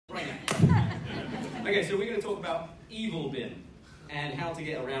Okay, so we're going to talk about evil BIM and how to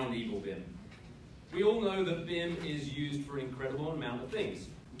get around evil BIM. We all know that BIM is used for an incredible amount of things.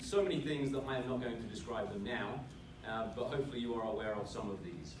 So many things that I am not going to describe them now, but hopefully you are aware of some of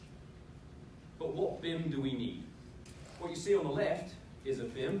these. But what BIM do we need? What you see on the left is a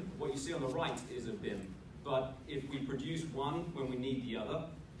BIM, what you see on the right is a BIM. But if we produce one when we need the other,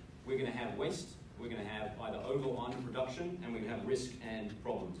 we're going to have waste, we're going to have either over or under production, and we're going to have risk and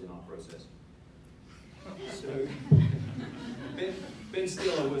problems in our process. So, Ben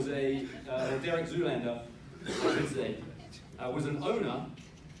Stiller was Derek Zoolander, I should say, was an owner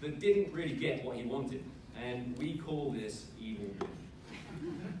that didn't really get what he wanted. And we call this evil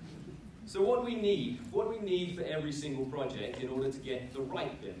BIM. So what do we need? What do we need for every single project in order to get the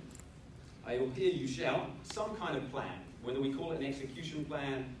right BIM? I will hear you shout, some kind of plan. Whether we call it an execution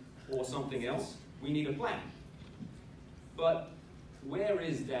plan or something else, we need a plan. But where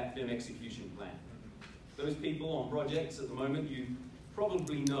is that BIM execution plan? Those people on projects at the moment, you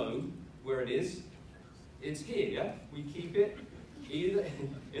probably know where it is. It's here, yeah? We keep it either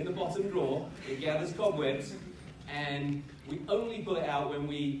in the bottom drawer, it gathers cobwebs, and we only pull it out when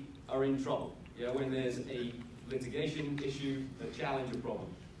we are in trouble, yeah? When there's a litigation issue, a challenge, a problem.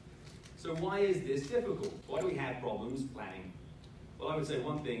 So why is this difficult? Why do we have problems planning? Well, I would say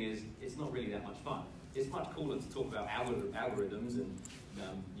one thing is it's not really that much fun. It's much cooler to talk about algorithms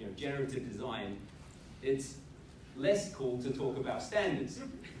and generative design. It's less cool to talk about standards.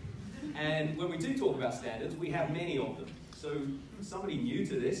 And when we do talk about standards, we have many of them. So somebody new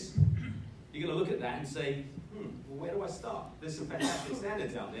to this, you're going to look at that and say, well, where do I start? There's some fantastic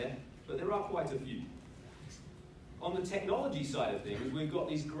standards out there, but there are quite a few. On the technology side of things, we've got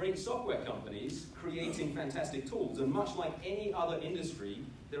these great software companies creating fantastic tools. And much like any other industry,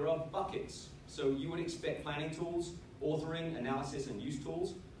 there are buckets. So you would expect planning tools, authoring, analysis, and use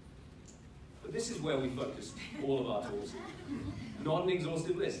tools. But this is where we focus all of our tools. Not an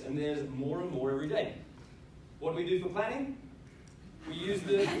exhaustive list, and there's more and more every day. What do we do for planning? We use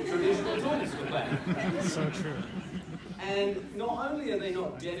the traditional tools for planning. So true. And not only are they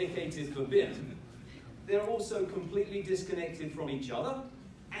not dedicated for BIM, they're also completely disconnected from each other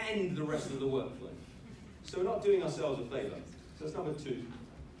and the rest of the workflow. So we're not doing ourselves a favor. So that's number two.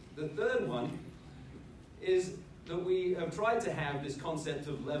 The third one is that we have tried to have this concept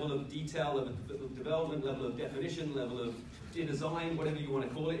of level of detail, level of development, level of definition, level of design, whatever you want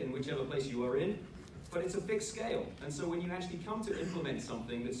to call it, in whichever place you are in. But it's a fixed scale. And so when you actually come to implement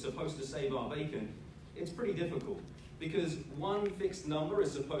something that's supposed to save our bacon, it's pretty difficult. Because one fixed number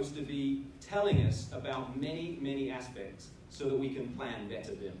is supposed to be telling us about many, many aspects so that we can plan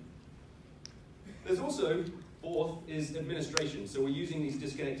better BIM. There's also, fourth, is administration. So we're using these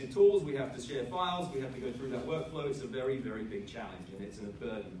disconnected tools, we have to share files, we have to go through that workflow. It's a very, very big challenge and it's a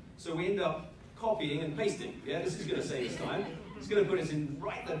burden. So we end up copying and pasting. Yeah, this is going to save us time. It's going to put us in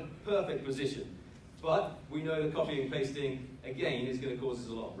right the perfect position. But we know that copying and pasting, again, is going to cause us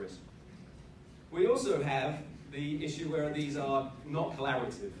a lot of risk. We also have the issue where these are not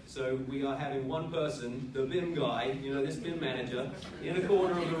collaborative. So we are having one person, the BIM guy, this BIM manager, in a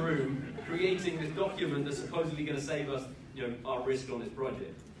corner of the room, creating this document that's supposedly going to save us, our risk on this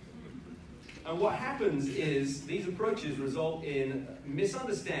project. And what happens is these approaches result in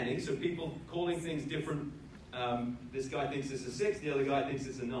misunderstanding, so people calling things different. This guy thinks it's a 6, the other guy thinks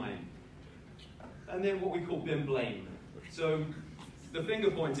it's a 9. And then what we call BIM blame. So the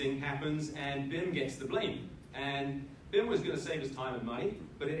finger pointing happens and BIM gets the blame. And BIM was going to save us time and money,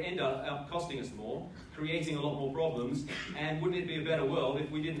 but it ended up costing us more, creating a lot more problems, and wouldn't it be a better world if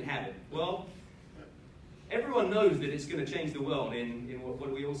we didn't have it? Well, everyone knows that it's going to change the world in what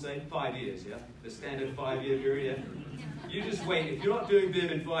do we all say? 5 years, yeah? The standard 5-year period, yeah? You just wait. If you're not doing BIM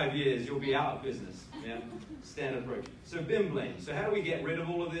in 5 years, you'll be out of business, yeah? Standard approach. So BIM blame. So how do we get rid of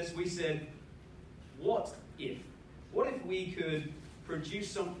all of this? We said, what if? What if we could produce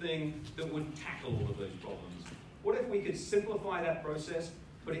something that would tackle all of those problems? What if we could simplify that process,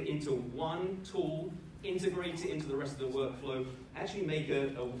 put it into one tool, integrate it into the rest of the workflow, actually make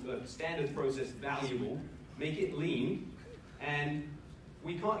a standard process valuable, make it lean, and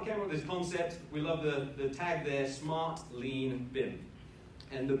we came up with this concept. We love the tag there, Smart Lean BIM.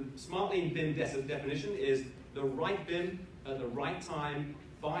 And the Smart Lean BIM definition is the right BIM at the right time,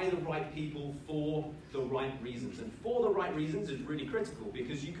 by the right people for the right reasons. And for the right reasons is really critical,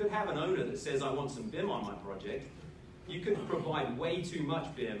 because you could have an owner that says, I want some BIM on my project. You could provide way too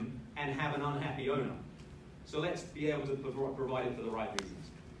much BIM and have an unhappy owner. So let's be able to provide it for the right reasons.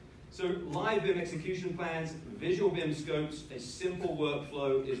 So live BIM execution plans, visual BIM scopes, a simple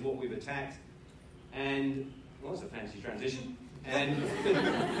workflow is what we've attacked. And, well, that's a fancy transition. and,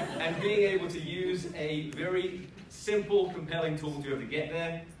 and being able to use a very simple, compelling tool to be able to get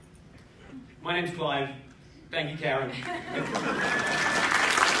there. My name's Clive. Thank you, Karen.